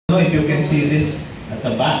know if you can see this at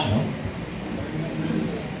the back, no?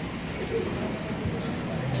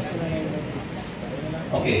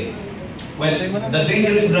 Okay. Well, the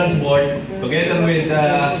Dangerous Drugs Board, together with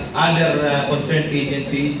other concerned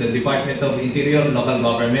agencies, the Department of Interior, local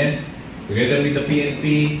government, together with the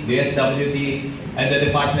PNP, the SWD, and the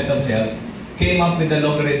Department of Health, came up with a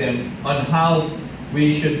logarithm on how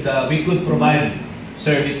we could provide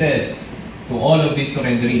services to all of these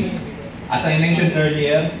surrenderies. As I mentioned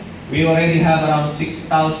earlier, we already have around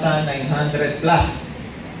 6,900 plus,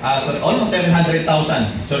 so almost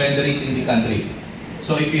 700,000 surrenderies in the country.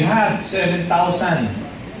 So if you have 700,000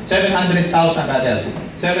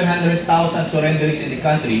 surrenderies in the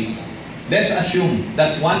countries, let's assume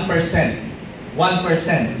that 1%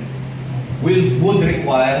 would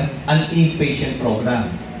require an inpatient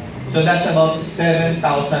program. So that's about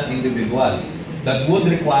 7,000 individuals that would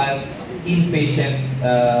require inpatient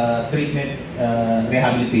treatment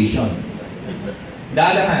rehabilitation. The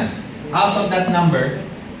other hand, out of that number,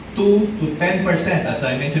 2 to 10%, as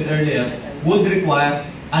I mentioned earlier, would require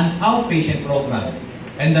an outpatient program.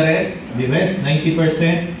 And the rest,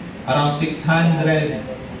 90%, around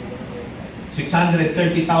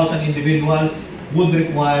 630,000 individuals would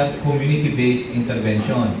require community-based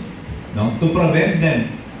interventions, no, to prevent them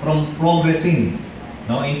from progressing,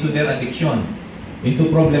 no, into their addiction, into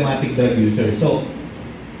problematic drug users. So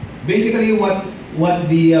basically what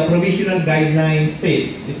the provisional guidelines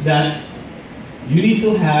state is that you need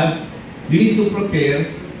to prepare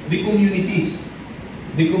the communities.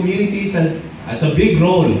 The communities has a big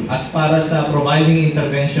role as far as providing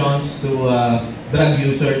interventions to drug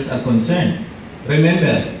users are concerned.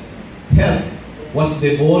 Remember, health was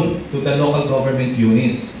devolved to the local government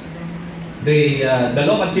units. The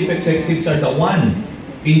local chief executives are the one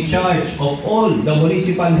in charge of all the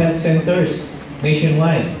municipal health centers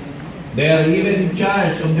nationwide. They are even in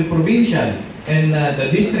charge of the provincial and the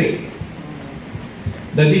district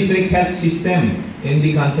health system in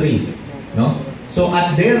the country, no? So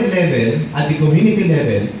at their level, at the community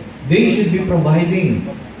level, they should be providing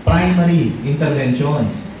primary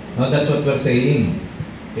interventions. No, that's what we're saying.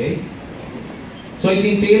 Okay? So it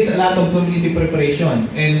entails a lot of community preparation.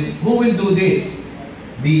 And who will do this?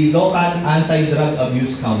 The local anti-drug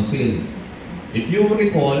abuse council. If you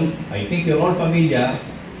recall, I think you're all familiar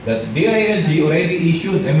that DILG already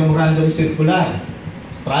issued a memorandum circular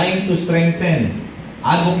trying to strengthen,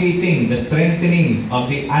 advocating the strengthening of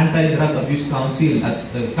the anti-drug abuse councils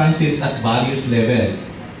at various levels.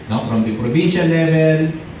 Now, from the provincial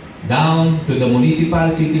level, down to the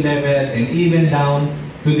municipal city level, and even down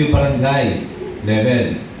to the barangay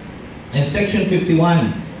level. And Section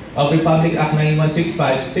 51 of Republic Act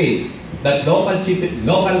 9165 states that local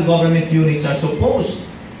government units are supposed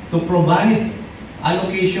to provide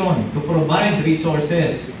allocation, to provide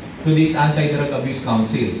resources to these anti-drug abuse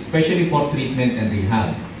councils, especially for treatment and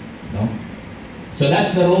rehab. No? So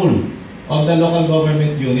that's the role of the local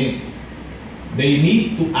government units. They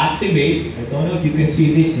need to activate, I don't know if you can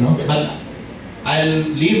see this, no? But I'll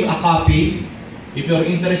leave a copy. If you're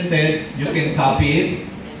interested, you can copy it.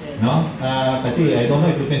 No? Kasi I don't know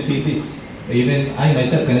if you can see this. Even I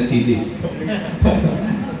myself cannot see this.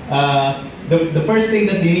 The first thing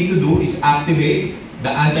that they need to do is activate the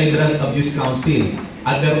Anti-Drug Abuse Council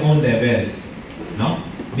at their own levels. No?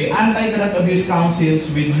 The Anti-Drug Abuse Councils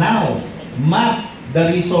will now map the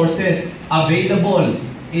resources available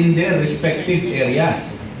in their respective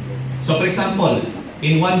areas. So for example,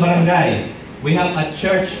 in one barangay, we have a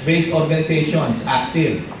church-based organizations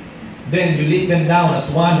active. Then you list them down as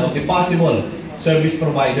one of the possible service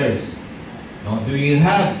providers. No? Do you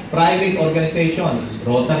have private organizations,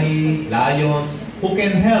 Rotary, Lions, who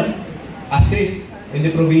can help assist in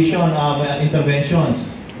the provision of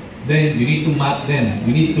interventions? Then you need to map them.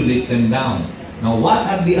 You need to list them down. Now, what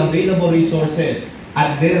are the available resources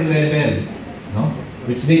at their level, no,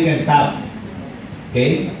 which they can tap?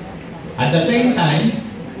 Okay? At the same time,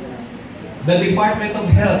 the Department of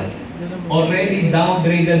Health already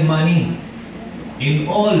downgraded money in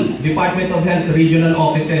all Department of Health regional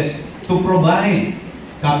offices to provide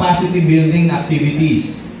capacity building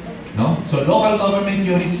activities. No? So local government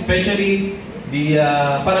units, especially the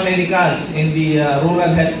paramedicals in the rural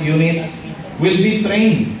health units, will be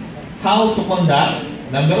trained how to conduct,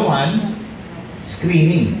 number one,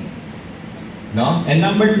 screening. No? And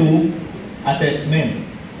number two, assessment.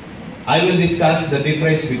 I will discuss the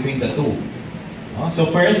difference between the two. No? So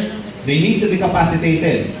first, they need to be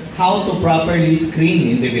capacitated how to properly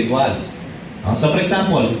screen individuals. No? So for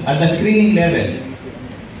example, at the screening level,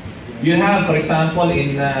 you have, for example,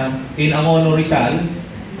 in Angono, Rizal,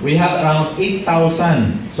 we have around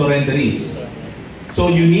 8,000 surrenderies. So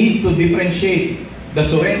you need to differentiate the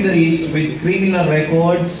surrenderies with criminal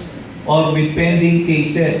records or with pending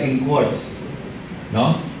cases in courts.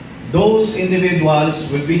 No? Those individuals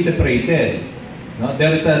will be separated. No?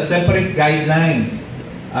 There's a separate guidelines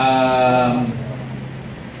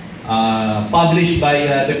published by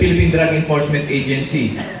the Philippine Drug Enforcement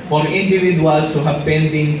Agency for individuals who have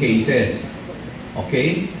pending cases.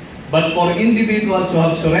 Okay? But for individuals who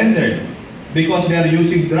have surrendered because they are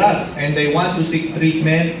using drugs and they want to seek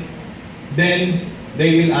treatment, then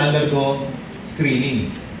they will undergo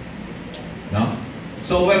screening. No?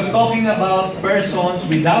 So we're talking about persons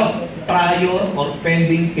without prior or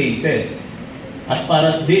pending cases as far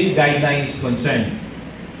as this guideline is concerned.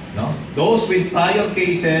 No? Those with prior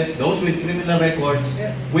cases, those with criminal records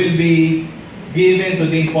will be given to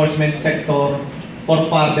the enforcement sector for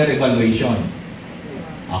further evaluation.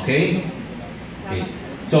 Okay? Okay.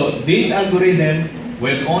 So this algorithm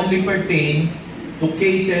will only pertain to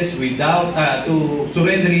cases without, to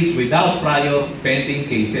surrenderies without prior pending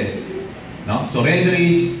cases. No?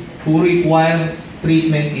 Surrenderies who require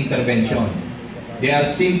treatment intervention. They are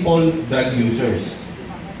simple drug users.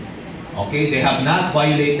 Okay? They have not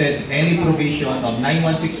violated any provision of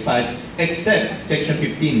 9165 except Section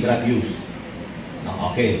 15, drug use.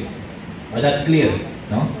 No? Okay. Well, that's clear.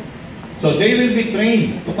 No? So they will be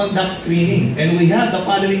trained to conduct screening, and we have the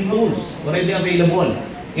following tools already available.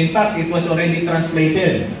 In fact, it was already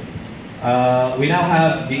translated. We now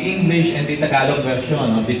have the English and the Tagalog version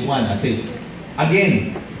of this one, ASSIST.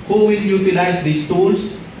 Again, who will utilize these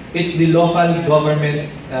tools? It's the local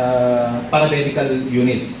government paramedical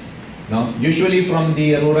units. No? Usually from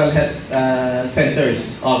the rural health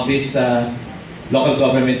centers of these local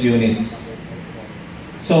government units.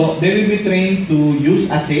 So they will be trained to use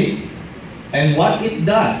ASSIST. And what it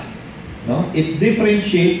does, no, it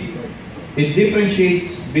differentiates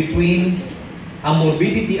between a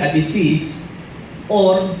morbidity, a disease,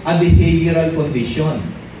 or a behavioral condition.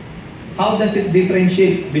 How does it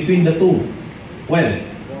differentiate between the two? Well,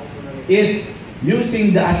 if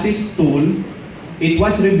using the ASSIST tool, it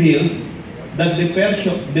was revealed that the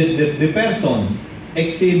person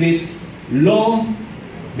exhibits low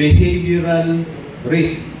behavioral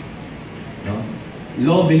risk. No?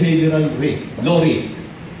 Low behavioral risk, low risk.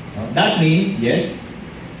 That means, yes,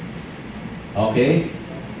 okay,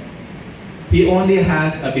 he only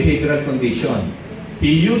has a behavioral condition.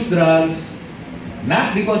 He used drugs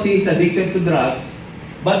not because he is addicted to drugs,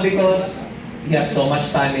 but because he has so much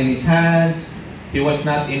time in his hands, he was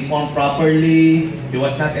not informed properly, he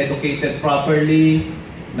was not educated properly,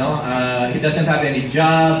 no, he doesn't have any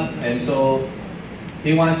job, and so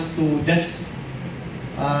he wants to just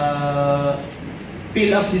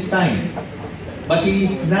fill up his time. But he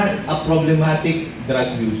is not a problematic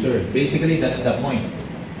drug user. Basically, that's the point.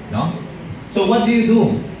 No? So what do you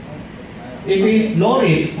do? If he is low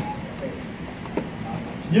risk,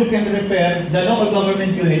 you can refer, the local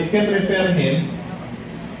government unit can refer him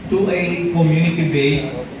to a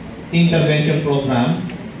community-based intervention program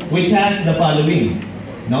which has the following.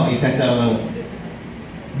 No? It has a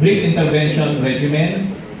brief intervention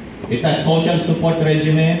regimen. It has social support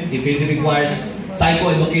regimen. If it requires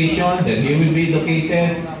psychoeducation, then he will be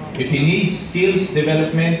educated. If he needs skills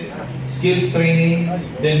development, skills training,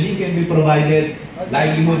 then he can be provided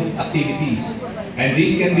livelihood activities. And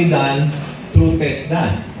this can be done through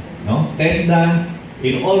TESDA. No? TESDA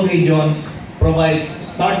in all regions provides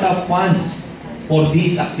startup funds for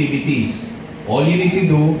these activities. All you need to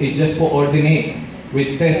do is just coordinate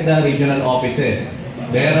with TESDA regional offices.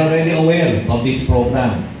 They are already aware of this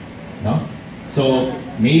program. No? So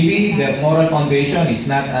maybe their moral foundation is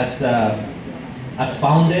not as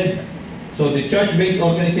founded. So the church-based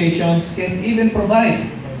organizations can even provide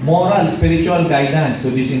moral, spiritual guidance to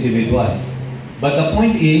these individuals. But the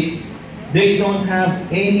point is, they don't have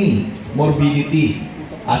any morbidity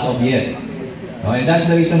as of yet. No? And that's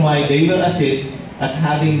the reason why they were assessed as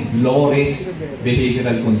having low-risk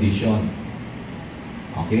behavioral condition.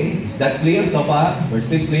 Okay? Is that clear so far? We're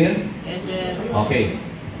still clear? Yes, sir. Okay.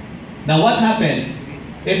 Now what happens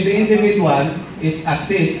if the individual is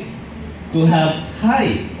assessed to have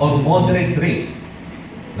high or moderate risk?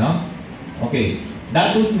 No? Okay.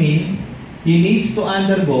 That would mean he needs to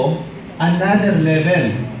undergo another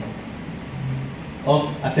level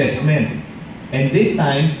of assessment. And this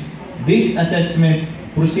time, this assessment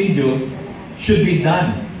procedure should be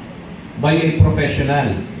done by a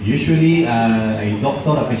professional, usually a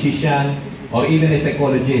doctor, a physician, or even a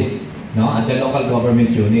psychologist, no, at the local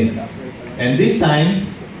government unit. And this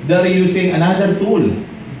time, they're using another tool.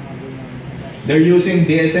 They're using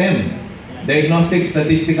DSM, Diagnostic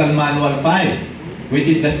Statistical Manual 5, which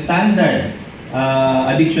is the standard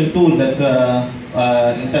addiction tool that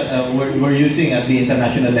we're using at the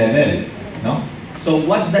international level. No? So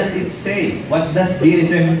what does it say? What does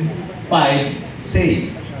DSM-5 say?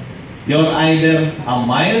 You're either a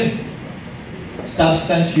mild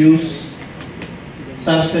substance use,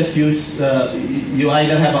 you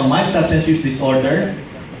either have a mild substance use disorder,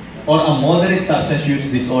 or a moderate substance use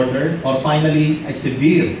disorder, or finally a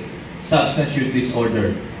severe substance use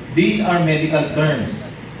disorder. These are medical terms,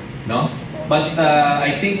 no? But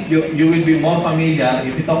I think you will be more familiar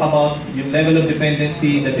if you talk about yung level of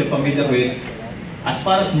dependency that you're familiar with. As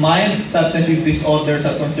far as mild substance use disorders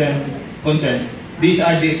are concerned, these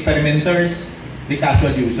are the experimenters, the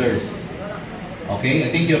casual users. Okay,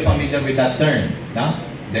 I think you're familiar with that term, no?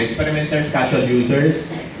 The experimenters, casual users.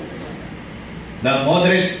 The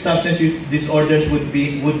moderate substance use disorders would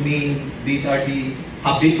mean these are the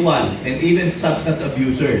habitual and even substance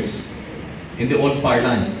abusers in the old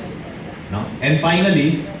parlance. No? And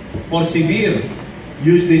finally, for severe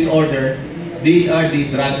use disorder, these are the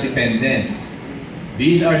drug dependents.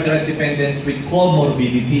 These are drug dependents with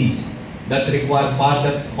comorbidities that require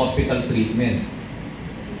further hospital treatment.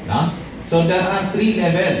 No? So there are 3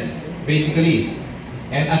 levels, basically.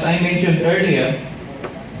 And as I mentioned earlier,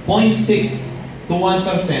 0.6 to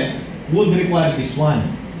 1% would require this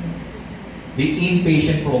one, the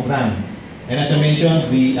inpatient program. And as I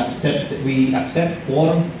mentioned, we accept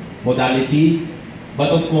 4 modalities, but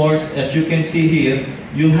of course, as you can see here,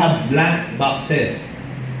 you have blank boxes.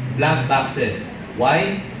 Blank boxes.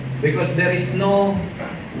 Why? Because there is no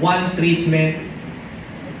one treatment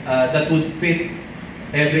that would fit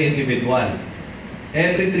every individual.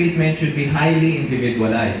 Every treatment should be highly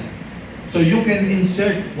individualized. So you can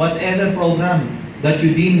insert whatever program that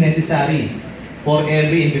you deem necessary for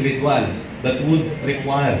every individual that would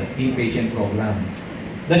require inpatient program.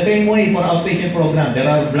 The same way for outpatient program, there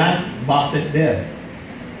are blank boxes there.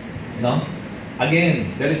 No?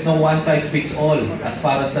 Again, there is no one size fits all as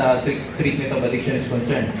far as treatment of addiction is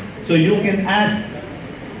concerned. So you can add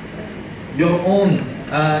your own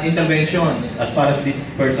interventions as far as these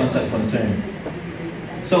persons are concerned.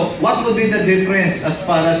 So what would be the difference as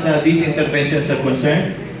far as these interventions are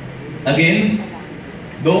concerned? Again,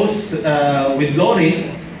 those with low risk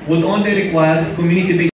would only require community-based